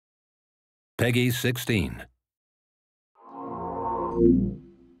Peggy 16.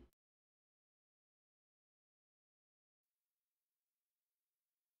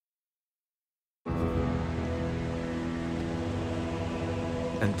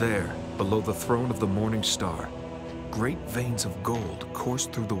 And there, below the throne of the morning star, great veins of gold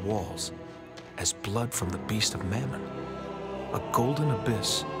coursed through the walls, as blood from the beast of Mammon, a golden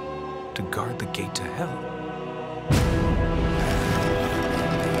abyss to guard the gate to hell.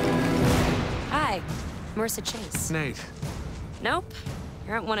 Hi, Marissa Chase. Nate. Nope,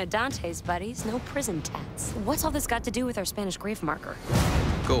 you aren't one of Dante's buddies. No prison tats. What's all this got to do with our Spanish grave marker?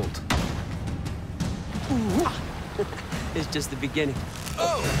 Gold. It's just the beginning.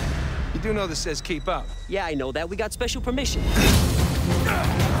 Oh! You do know this says keep up. Yeah, I know that. We got special permission.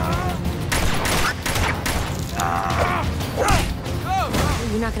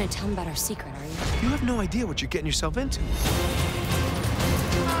 You're not gonna tell him about our secret, are you? You have no idea what you're getting yourself into.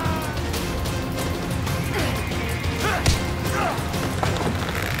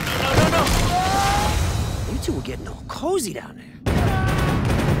 You two were getting all cozy down there.